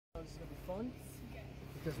fun?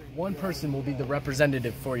 Because one person will be the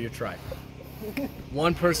representative for your tribe.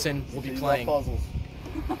 One person will be playing puzzles.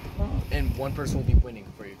 And one person will be winning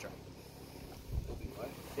for your tribe.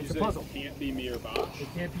 It's a puzzle. It can't be me or Bosch. It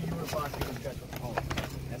can't be you or Bosch because you guys are opponents.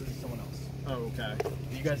 It has to be someone else. Oh, okay.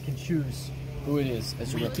 You guys can choose who it is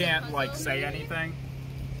as your We can't, like, say anything?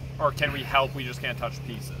 Or can we help? We just can't touch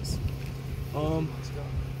pieces?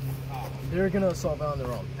 They're gonna solve it on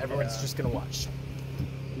their own. Everyone's just gonna watch.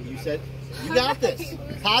 You said, you got this.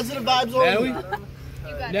 Positive vibes only.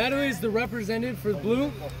 Natalie's the representative for the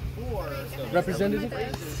blue. Representative.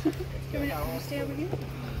 Can we stay over here?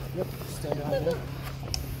 Yep, stand over there.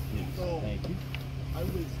 Thank you.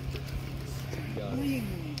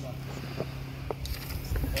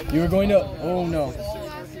 You were going to. Oh no.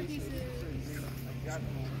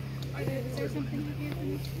 Is there something here for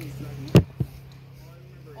me?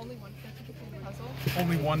 Only one person can do the puzzle.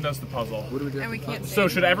 Only one does the puzzle. What do we do? And we can't. So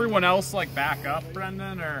should everyone else, like, back up,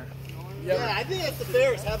 Brendan, or? Yeah, I think that's the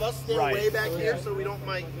fairest. Have us stay way back here so we don't,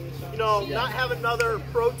 like, you know, not have another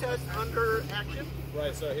protest under action.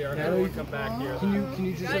 Right, so here, Natalie, everyone come back here. Can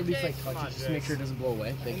you just at least like touch it, just to make sure it doesn't blow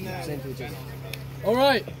away? Thank you. Same to each other. All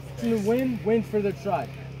right, the win for the tribe.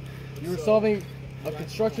 You were solving a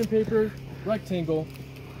construction paper rectangle,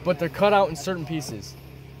 but they're cut out in certain pieces.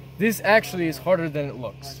 This actually is harder than it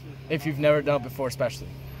looks, if you've never done it before, especially.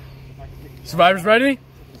 Survivors ready?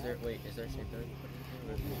 Is there a shape there?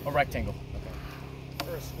 A rectangle.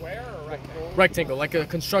 For a square or a rectangle? Rectangle, like a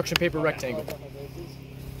construction paper rectangle.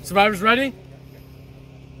 Survivors ready?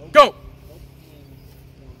 Go!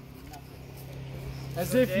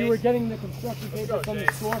 As if you were getting the construction paper from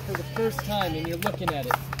the store for the first time and you're looking at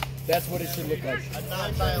it. That's what it should look like. A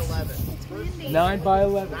 9 by 11. 9 by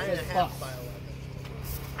 11. 9.5 by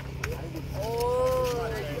 11.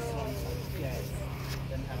 Oh!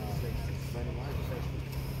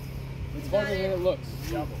 It's harder than it looks.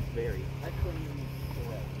 Very. You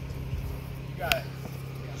got it.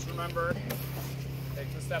 Just remember,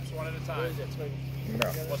 take the steps one at a time.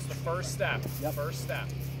 What's the first step? Yep. First step.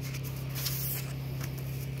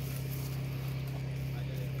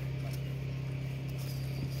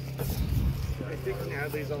 I think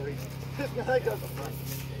Natalie's already. First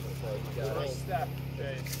step,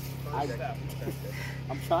 Chase. First step.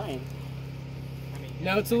 I'm trying.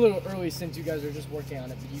 Now it's a little early since you guys are just working on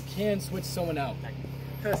it, but you can switch someone out.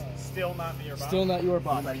 Still not me or Bob. Still not your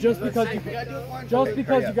boss. Just because you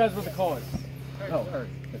guys were the callers. No.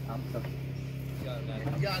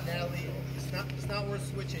 You got it, Natalie. It's not worth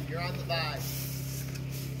switching. You're on the vibe.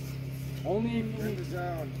 Only if you need the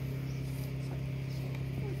zone.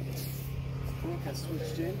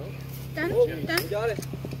 Switched in. Done? Done? Got it.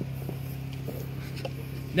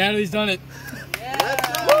 Natalie's done it. Let's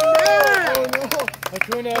go! Oh no!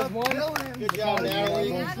 Hakuna has won. Good job,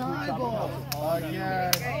 Natalie.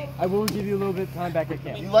 I will give you a little bit of time back at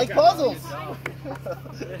camp. You like puzzles?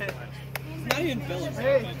 Not even Phillips.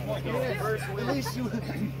 At least you.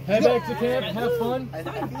 Head back to camp, have fun.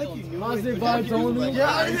 Positive vibes only. Yeah,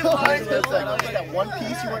 I know. That one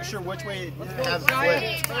piece, you weren't sure which way it has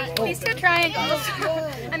flipped. These two triangles.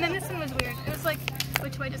 And then this one was weird. It was like,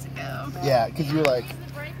 which way does it go? Yeah, because you were like.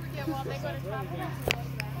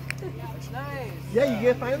 Yeah, you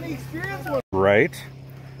get finally experience one. Right.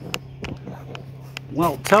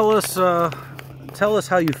 Well, tell us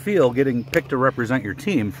how you feel getting picked to represent your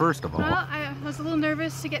team. First of all. Well, I was a little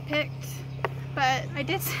nervous to get picked, but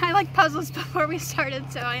I like puzzles before we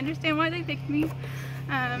started, so I understand why they picked me.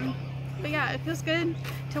 But yeah, it feels good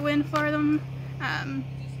to win for them.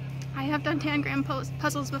 I have done tangram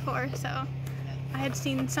puzzles before, so I had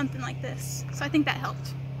seen something like this, so I think that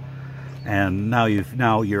helped. And now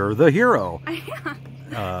you're the hero. I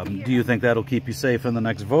am. Do you think that'll keep you safe in the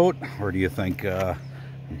next vote, or do you think? Yeah,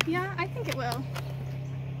 I think it will.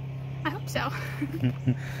 I hope so.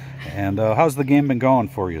 And how's the game been going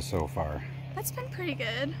for you so far? That's been pretty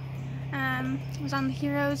good. I was on the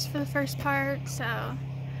heroes for the first part, so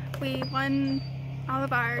we won all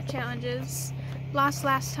of our challenges. Lost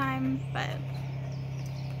last time, but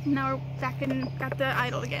now we're back and got the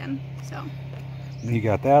idol again. So. You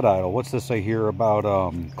got that idol. What's this I hear about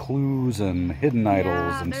clues and hidden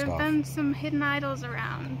idols and there stuff? have been some hidden idols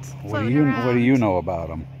around. What do you know about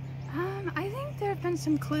them? I think there have been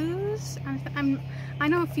some clues. I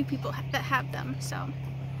know a few people that have them. So.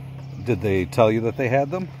 Did they tell you that they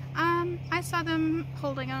had them? I saw them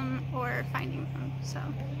holding them or finding them. So.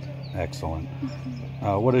 Excellent.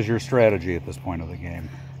 What is your strategy at this point of the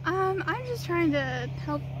game? I'm just trying to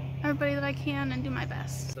help everybody that I can and do my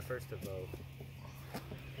best. The first to vote.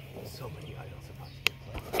 So many idols about to get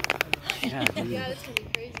played. Yeah, it's gonna be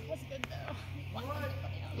crazy. It's good though.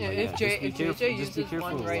 Yeah, if JJ uses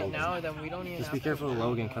one right now, then we don't even Just have be to. careful with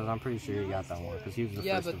Logan, because I'm pretty sure he got that one, because he was the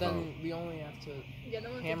Yeah, first but to then vote. we only have to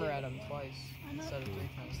hammer at him twice instead of 3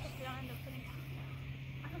 times.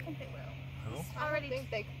 I don't think they will. I already think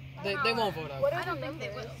They won't vote out. I don't think they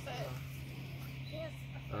will, but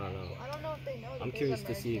I don't know. I don't know if they know. I'm curious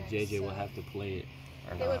to see if JJ will have to play it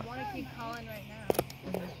or They would not. want to keep calling right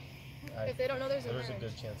now. If they don't know there's a There's a merge.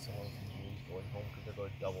 good chance someone from Julie's going home because they're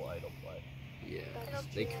going double idle play. Yeah,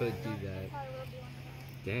 they could do that.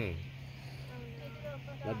 Dang.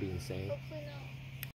 That'd be insane. Hopefully not.